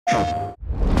Not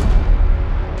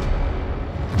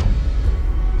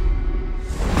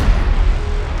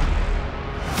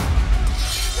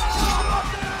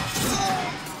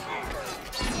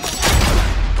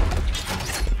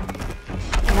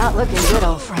looking good,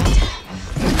 old friend.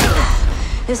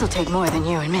 This'll take more than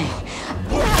you and me.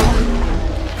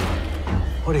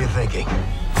 What are you thinking?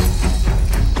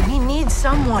 We need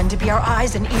someone to be our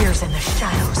eyes and ears in the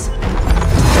shadows.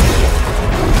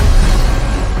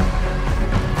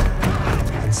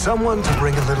 And someone to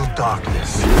bring a little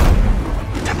darkness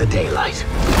to the daylight.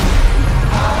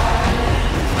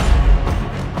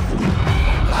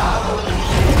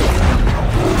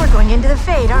 We're going into the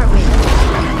Fade, aren't we?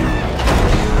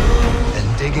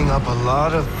 And digging up a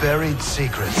lot of buried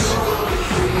secrets.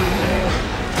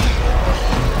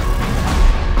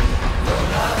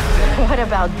 What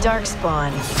about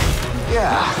Darkspawn?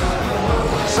 Yeah.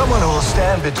 Someone who will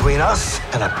stand between us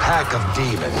and a pack of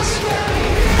demons.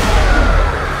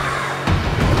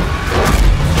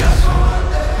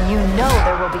 You know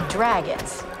there will be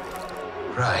dragons.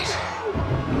 Right.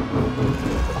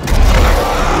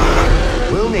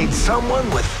 We'll need someone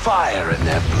with fire in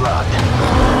their blood.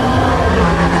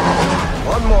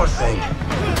 One more thing.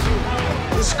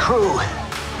 This crew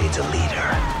needs a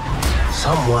leader.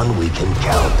 Someone we can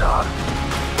count on.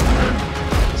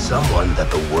 Someone that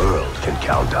the world can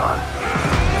count on.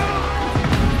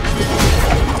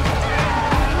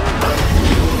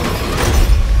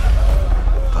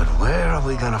 But where are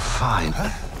we gonna find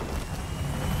her?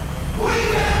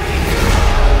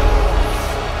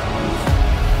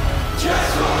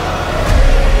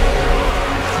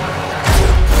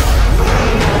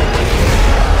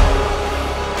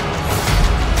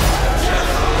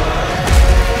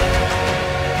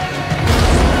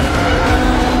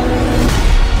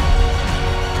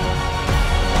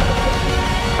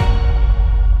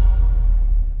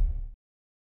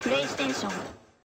 PlayStation